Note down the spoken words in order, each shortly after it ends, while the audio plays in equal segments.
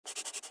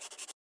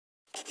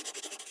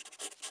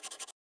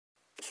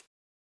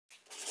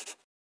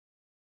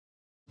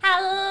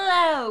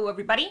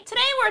everybody.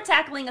 Today we're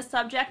tackling a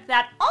subject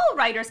that all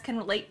writers can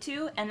relate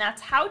to, and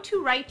that's how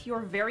to write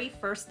your very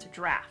first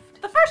draft.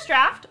 The first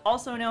draft,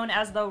 also known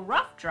as the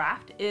rough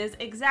draft, is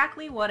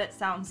exactly what it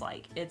sounds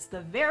like. It's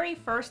the very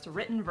first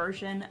written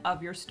version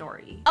of your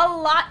story. A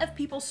lot of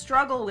people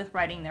struggle with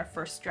writing their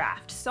first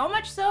draft, so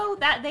much so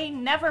that they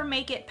never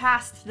make it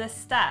past this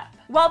step.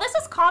 While this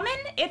is common,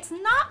 it's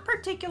not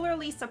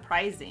particularly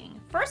surprising.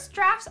 First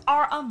drafts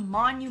are a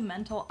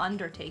monumental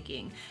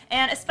undertaking,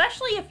 and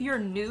especially if you're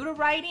new to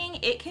writing,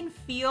 it can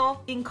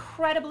feel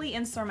incredibly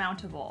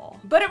insurmountable.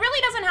 But it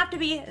really doesn't have to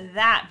be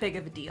that big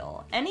of a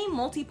deal. Any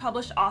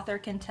multi-published author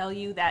can tell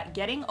you that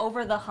getting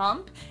over the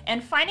hump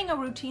and finding a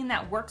routine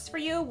that works for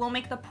you will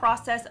make the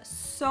process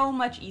so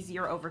much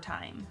easier over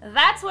time.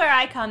 That's where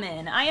I come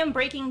in. I am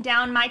breaking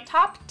down my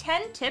top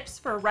 10 tips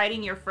for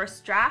writing your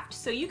first draft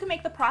so you can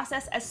make the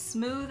process as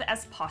smooth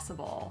as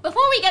possible.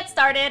 Before we get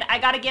started, I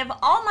gotta give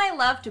all my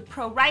love to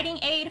Pro Writing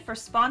Aid for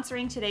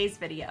sponsoring today's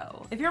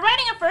video. If you're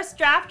writing a first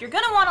draft, you're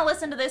gonna want to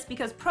listen to this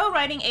because Pro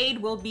Writing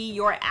Aid will be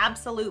your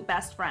absolute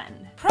best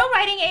friend. Pro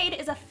Writing Aid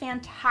is a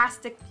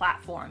fantastic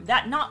platform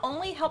that not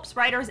only helps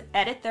writers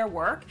edit their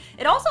work,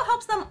 it also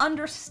helps them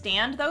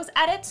understand those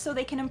edits so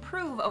they can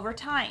improve over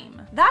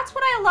time. That's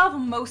what I love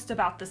most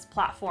about this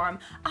platform.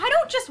 I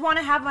don't just want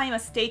to have my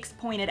mistakes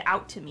pointed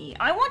out to me.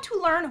 I want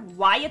to learn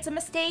why it's a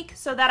mistake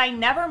so that I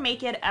never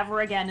make it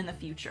ever again in the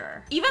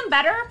future. Even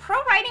better,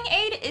 Pro Writing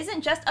Aid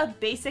isn't just a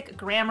basic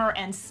grammar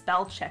and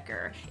spell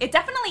checker. It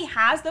definitely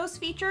has those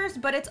features,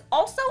 but it's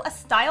also a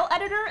style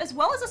editor as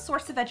well as a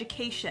source of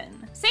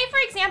education. Say for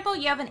example,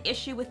 you have an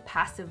issue with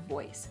passive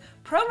voice.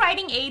 Pro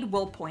Writing Aid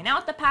will point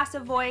out the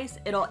passive voice,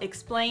 it'll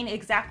explain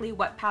exactly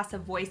what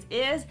passive voice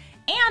is,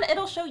 and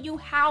it'll show you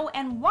how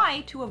and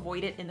why to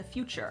avoid it in the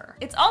future.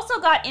 It's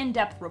also got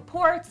in-depth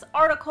reports,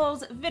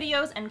 articles,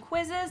 videos, and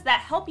quizzes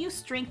that help you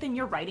strengthen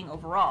your writing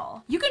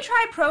overall. You can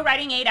try Pro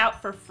Writing Aid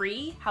out for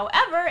free.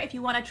 However, if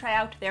you want to try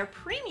out their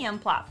premium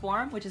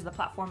platform, which is the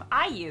platform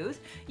I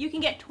use, you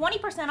can get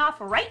 20% off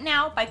right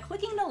now by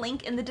clicking the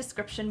link in the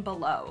description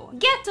below.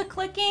 Get to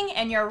clicking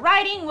and your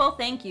writing will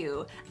thank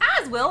you,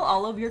 as will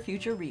all of your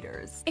future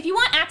readers. If you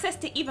want access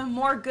to even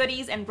more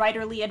goodies and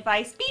writerly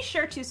advice, be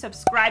sure to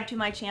subscribe to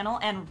my channel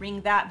and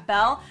ring that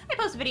bell. I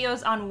post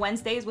videos on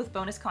Wednesdays with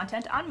bonus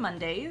content on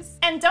Mondays.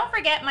 And don't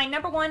forget, my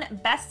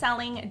 #1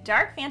 best-selling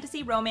dark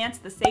fantasy romance,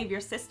 The Savior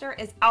Sister,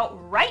 is out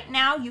right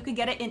now. You can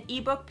get it in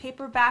ebook,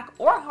 paperback,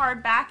 or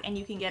hardback, and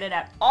you can get it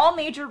at all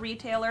major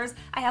retailers.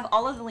 I have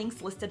all of the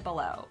links listed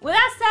below. With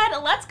that said,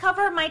 let's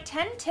cover my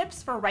 10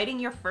 tips for writing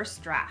your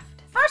first draft.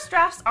 First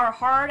drafts are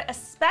hard,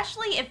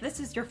 especially if this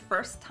is your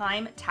first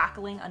time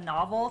tackling a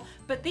novel,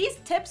 but these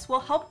tips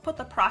will help put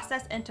the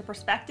process into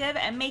perspective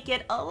and make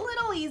it a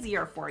little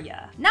easier for you.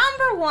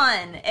 Number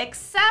 1,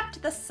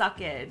 accept the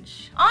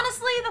suckage.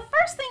 Honestly, the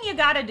first thing you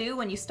gotta do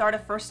when you start a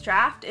first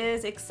draft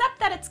is accept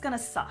that it's gonna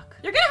suck.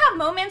 You're gonna have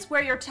moments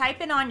where you're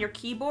typing on your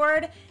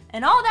keyboard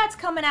and all that's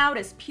coming out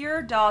is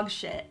pure dog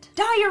shit.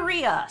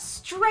 Diarrhea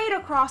straight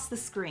across the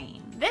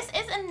screen. This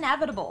is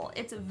inevitable.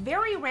 It's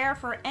very rare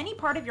for any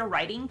part of your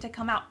writing to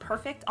come out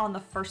perfect on the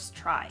first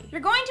try.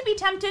 You're going to be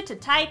tempted to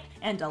type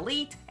and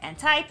delete and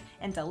type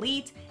and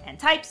delete and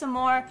type some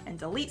more and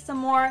delete some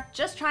more,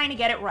 just trying to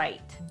get it right.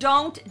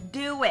 Don't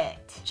do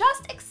it.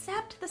 Just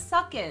accept the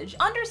suckage.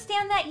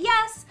 Understand that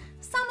yes,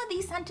 some of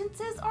these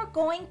sentences are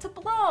going to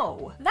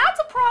blow. That's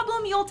a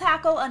problem you'll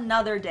tackle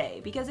another day,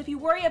 because if you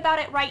worry about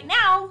it right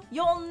now,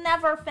 you'll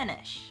never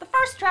finish. The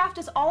first draft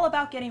is all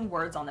about getting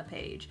words on the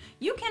page.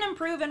 You can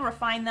improve and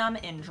refine them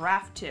in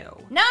draft 2.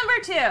 Number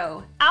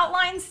 2,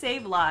 outlines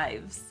save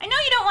lives. I know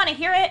you don't want to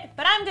hear it,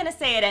 but I'm gonna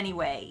say it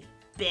anyway.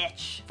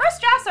 Bitch.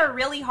 First drafts are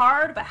really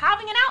hard, but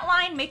having an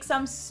outline makes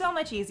them so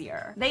much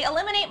easier. They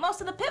eliminate most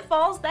of the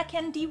pitfalls that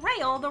can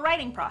derail the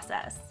writing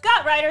process.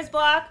 Got writer's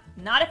block?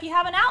 Not if you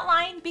have an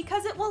outline,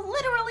 because it will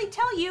literally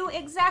tell you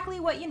exactly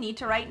what you need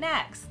to write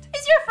next.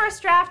 Is your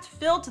first draft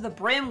filled to the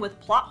brim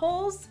with plot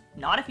holes?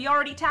 Not if you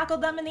already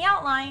tackled them in the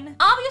outline.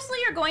 Obviously,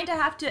 you're going to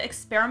have to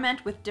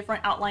experiment with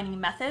different outlining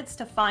methods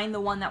to find the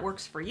one that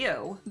works for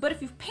you. But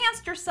if you've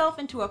pantsed yourself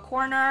into a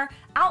corner,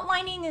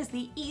 outlining is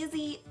the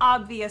easy,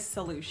 obvious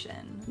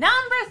solution.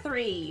 Number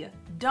 3,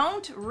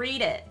 don't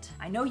read it.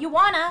 I know you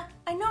wanna,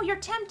 I know you're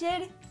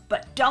tempted,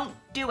 but don't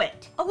do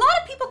it. A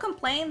lot of people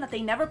complain that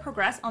they never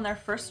progress on their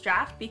first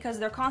draft because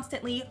they're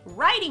constantly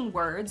writing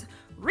words,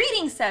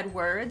 reading said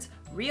words,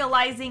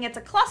 realizing it's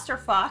a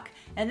clusterfuck,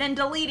 and then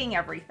deleting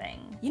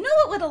everything. You know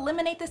what would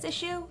eliminate this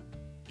issue?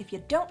 If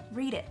you don't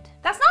read it.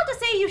 That's not to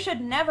say you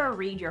should never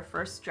read your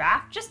first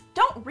draft, just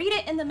don't read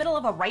it in the middle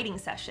of a writing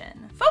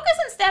session. Focus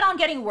instead on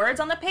getting words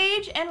on the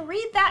page and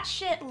read that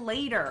shit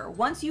later,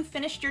 once you've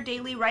finished your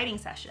daily writing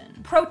session.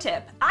 Pro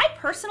tip, I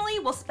personally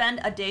will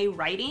spend a day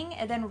writing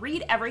and then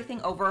read everything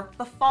over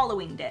the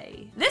following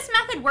day. This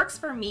method works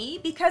for me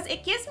because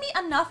it gives me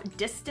enough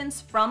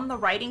distance from the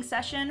writing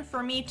session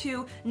for me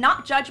to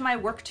not judge my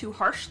work too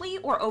harshly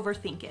or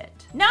overthink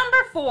it.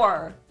 Number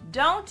 4,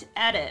 don't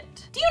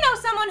edit. Do you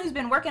know someone who's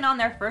been working on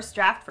their first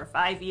draft for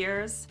 5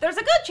 years, there's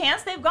a good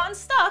chance they've gotten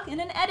stuck in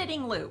an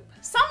editing loop.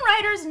 Some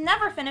writers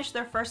never finish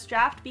their first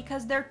draft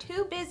because they're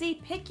too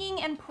busy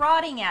picking and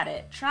prodding at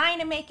it, trying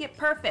to make it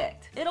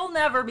perfect. It'll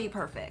never be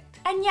perfect.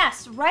 And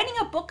yes, writing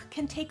a book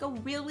can take a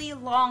really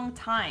long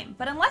time,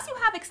 but unless you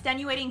have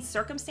extenuating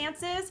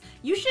circumstances,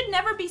 you should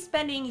never be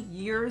spending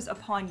years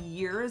upon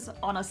years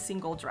on a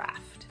single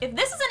draft. If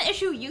this is an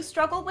issue you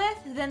struggle with,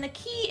 then the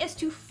key is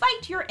to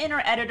fight your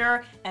inner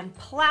editor and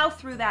plow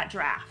through that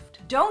draft.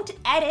 Don't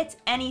edit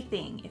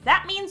anything. If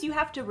that means you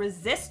have to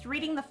resist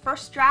reading the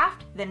first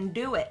draft, then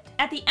do it.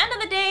 At the end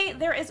of the day,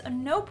 there is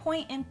no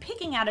point in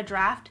picking at a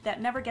draft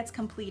that never gets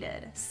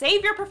completed.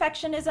 Save your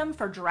perfectionism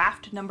for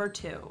draft number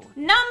 2.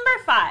 Number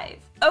 5.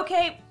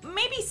 Okay,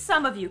 maybe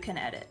some of you can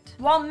edit.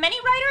 While many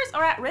writers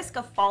are at risk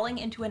of falling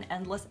into an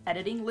endless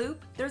editing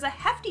loop, there's a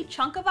hefty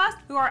chunk of us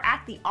who are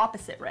at the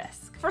opposite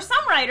risk. For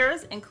some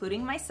writers,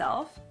 including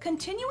myself,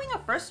 continuing a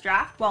first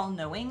draft while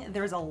knowing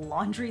there's a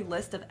laundry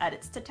list of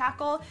edits to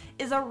tackle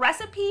is a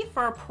recipe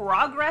for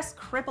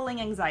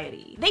progress-crippling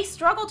anxiety. They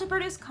struggle to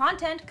produce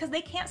content because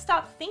they can't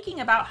stop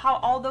thinking about how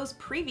all those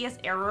previous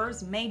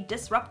errors may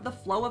disrupt the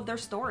flow of their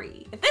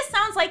story. If this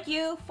sounds like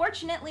you,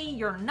 fortunately,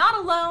 you're not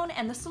alone,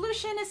 and the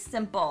solution is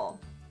simple.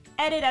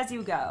 Edit as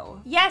you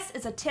go. Yes,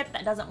 it's a tip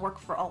that doesn't work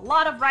for a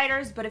lot of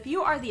writers, but if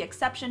you are the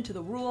exception to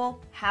the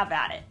rule, have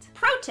at it.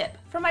 Pro tip,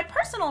 for my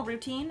personal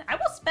routine, I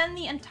will spend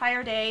the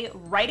entire day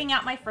writing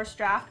out my first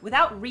draft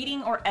without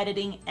reading or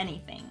editing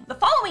anything. The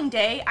following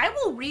day, I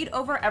will read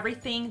over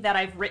everything that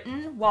I've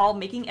written while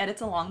making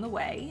edits along the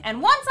way,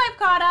 and once I've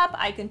caught up,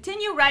 I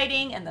continue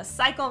writing and the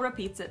cycle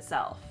repeats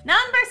itself.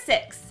 Number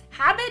 6.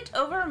 Habit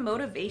over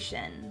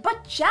motivation.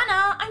 But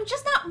Jenna, I'm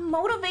just not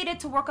motivated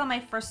to work on my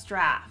first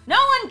draft. No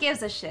one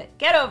gives a shit.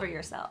 Get over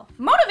yourself.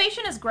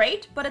 Motivation is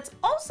great, but it's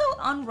also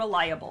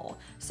unreliable.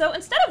 So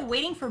instead of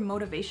waiting for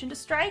motivation to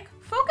strike,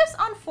 focus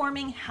on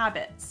forming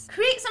habits.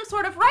 Create some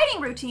sort of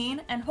writing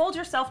routine and hold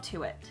yourself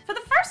to it. For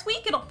the first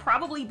week, it'll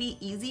probably be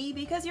easy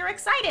because you're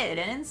excited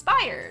and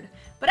inspired.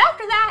 But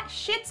after that,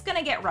 shit's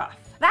gonna get rough.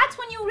 That's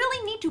when you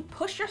really need to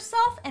push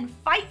yourself and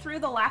fight through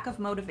the lack of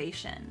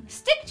motivation.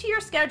 Stick to your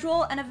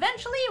schedule and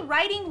eventually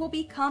writing will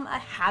become a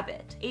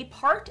habit, a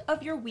part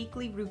of your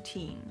weekly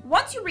routine.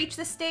 Once you reach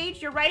this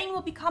stage, your writing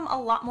will become a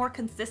lot more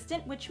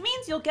consistent, which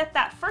means you'll get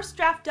that first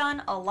draft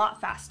done a lot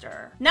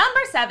faster. Number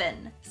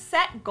 7,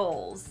 set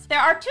goals. There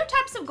are 2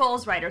 types of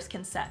goals writers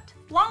can set: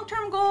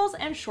 long-term goals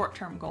and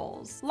short-term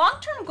goals.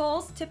 Long-term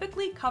goals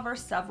typically cover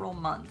several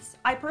months.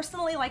 I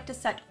personally like to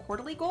set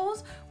quarterly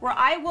goals where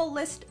I will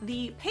list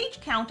the page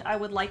count I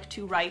would like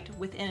to write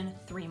within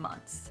 3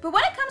 months. But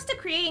when it comes to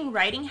creating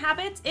writing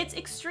habits, it's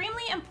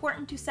extremely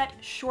important to set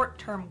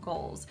short-term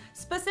goals,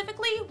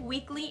 specifically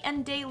weekly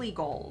and daily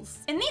goals.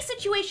 In these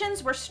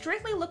situations, we're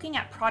strictly looking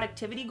at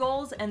productivity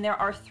goals, and there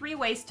are 3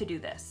 ways to do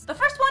this. The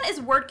first one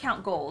is word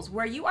count goals,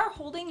 where you are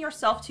holding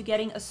yourself to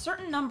getting a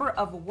certain number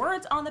of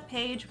words on the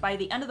page by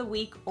the end of the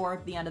week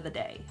or the end of the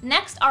day.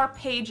 Next are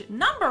page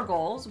number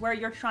goals, where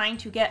you're trying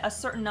to get a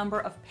certain number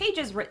of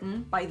pages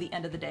written by the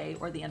end of the day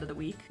or the end of the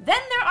week.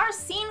 Then there are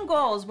scene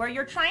goals, where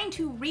you're trying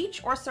to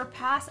reach or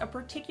surpass a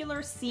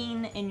particular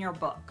scene in your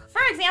book.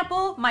 For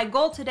example, my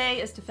goal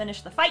today is to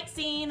finish the fight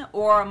scene,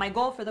 or my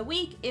goal for the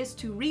week is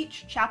to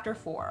reach chapter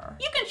 4.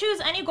 You can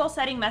choose any goal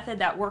setting method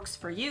that works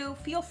for you.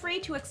 Feel free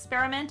to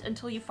experiment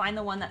until you find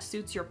the one that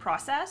suits your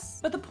process.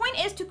 But the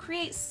point is to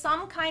create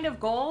some kind of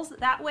goals.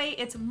 That way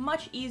it's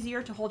much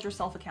easier to hold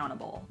yourself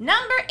accountable.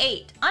 Number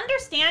 8,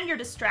 understand your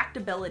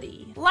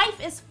distractibility.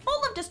 Life is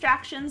full of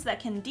distractions that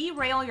can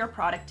derail your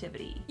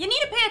productivity. You need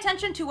to pay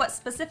attention to what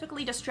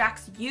specifically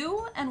distracts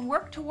you and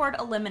work toward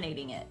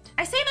eliminating it.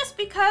 I say this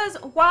because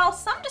while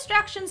some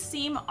distractions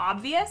seem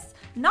obvious,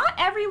 not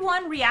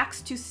everyone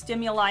reacts to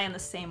stimuli in the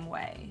same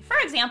way. For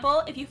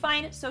example, if you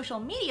find social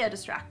media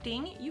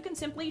distracting, you can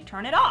simply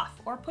turn it off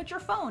or put your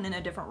phone in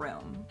a different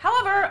room.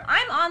 However,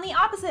 I'm on the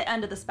opposite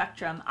end of the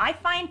spectrum. I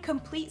find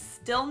complete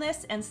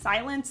stillness and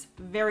silence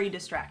very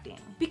distracting.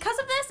 Because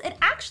of this, it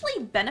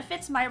actually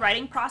benefits my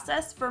writing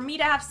process for me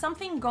to have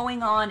something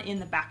going on in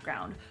the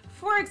background.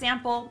 For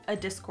example, a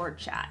Discord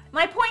chat.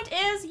 My point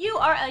is, you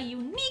are a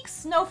unique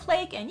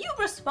snowflake and you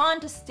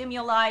respond to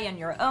stimuli in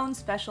your own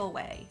special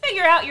way.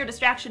 Figure out your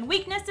distraction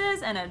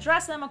weaknesses and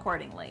address them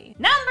accordingly.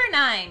 Number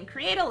 9,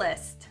 create a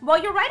list. While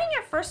you're writing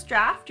your first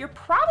draft, you're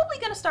probably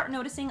gonna start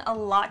noticing a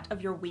lot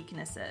of your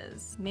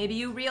weaknesses. Maybe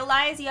you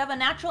realize you have a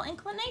natural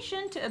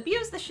inclination to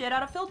abuse the shit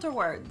out of filter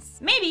words.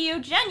 Maybe you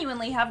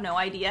genuinely have no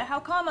idea how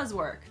commas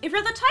work. If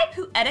you're the type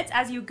who edits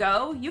as you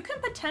go, you can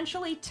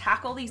potentially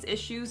tackle these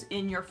issues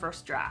in your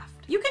first draft.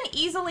 You can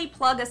easily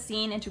plug a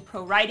scene into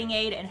Pro Writing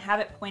Aid and have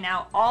it point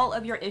out all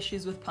of your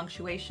issues with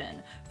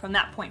punctuation. From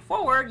that point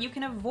forward, you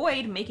can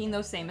avoid making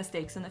those same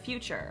mistakes in the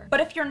future.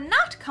 But if you're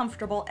not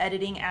comfortable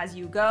editing as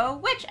you go,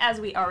 which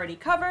as we already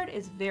covered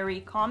is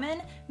very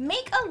common,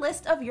 make a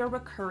list of your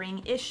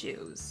recurring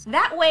issues.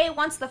 That way,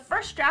 once the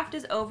first draft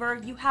is over,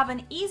 you have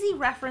an easy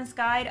reference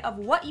guide of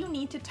what you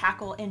need to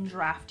tackle in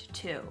draft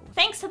 2.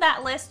 Thanks to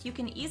that list, you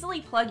can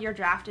easily plug your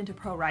draft into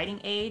Pro Writing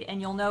Aid and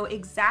you'll know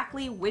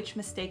exactly which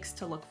mistakes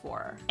to look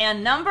for.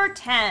 And number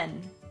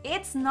 10,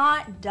 it's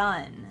not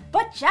done.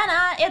 But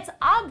Jenna, it's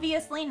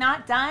obviously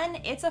not done.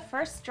 It's a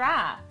first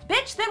draft.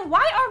 Bitch, then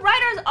why are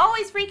writers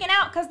always freaking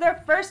out because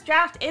their first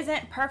draft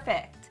isn't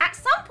perfect? At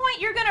some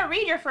point, you're gonna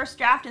read your first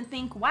draft and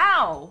think,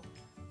 wow,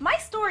 my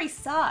story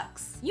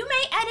sucks. You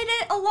may edit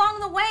it along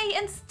the way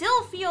and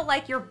still feel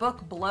like your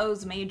book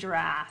blows major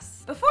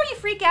ass. Before you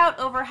freak out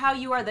over how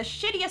you are the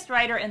shittiest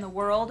writer in the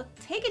world,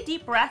 take a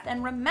deep breath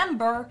and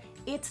remember,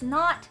 it's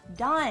not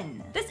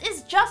done. This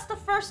is just the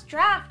first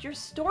draft. Your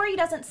story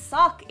doesn't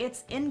suck,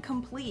 it's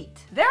incomplete.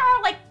 There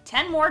are like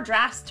 10 more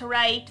drafts to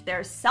write.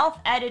 There's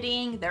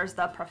self-editing, there's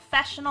the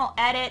professional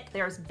edit,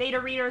 there's beta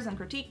readers and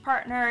critique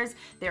partners,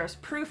 there's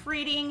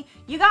proofreading.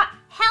 You got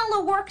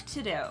hella work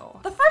to do.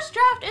 The first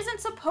draft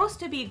isn't supposed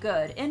to be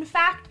good. In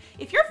fact,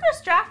 if your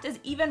first draft is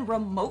even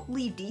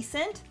remotely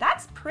decent,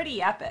 that's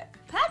pretty epic.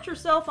 Pat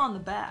yourself on the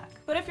back.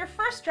 But if your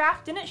first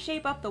draft didn't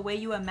shape up the way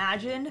you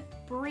imagined,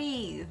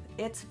 breathe.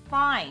 It's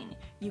fine.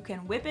 You can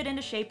whip it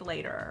into shape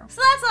later. So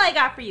that's all I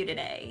got for you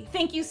today.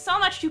 Thank you so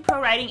much to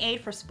Pro Writing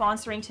Aid for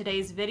sponsoring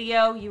today's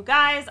video. You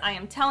guys, I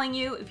am telling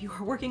you, if you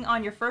are working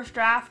on your first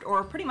draft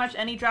or pretty much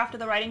any draft of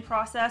the writing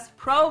process,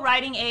 Pro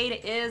Writing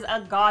Aid is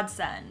a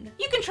godsend.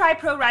 You can try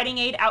Pro Writing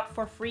Aid out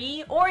for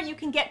free, or you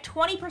can get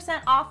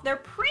 20% off their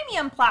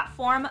premium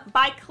platform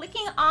by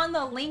clicking on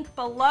the link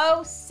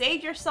below.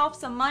 Save yourself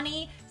some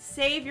money.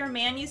 Save your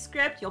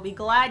manuscript. You'll be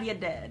glad you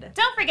did.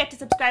 Don't forget to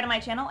subscribe to my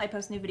channel. I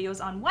post new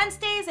videos on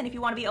Wednesdays, and if you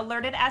want to be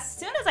alerted as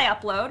soon as I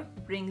upload,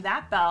 ring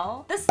that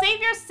bell. The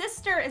Savior's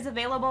Sister is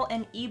available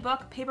in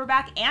ebook,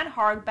 paperback, and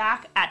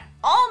hardback at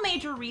all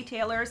major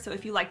retailers. So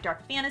if you like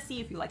dark fantasy,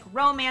 if you like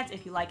romance,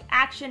 if you like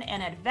action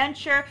and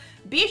adventure,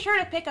 be sure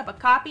to pick up a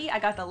copy. I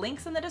got the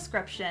links in the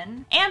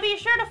description. And be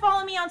sure to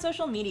follow me on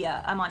social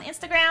media. I'm on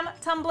Instagram,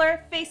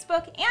 Tumblr,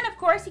 Facebook, and of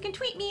course, you can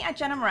tweet me at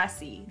Jenna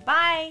Moreci.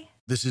 Bye.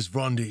 This is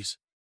Rondies.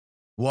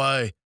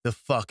 Why the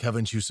fuck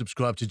haven't you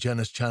subscribed to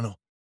Jenna's channel?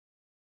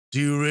 Do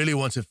you really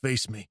want to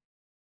face me?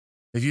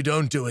 If you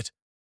don't do it,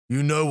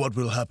 you know what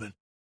will happen.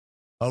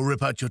 I'll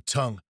rip out your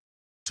tongue,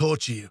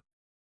 torture you,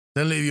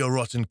 then leave your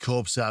rotten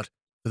corpse out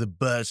for the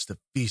birds to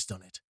feast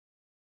on it.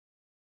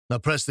 Now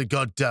press the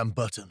goddamn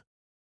button.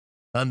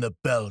 And the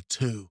bell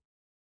too.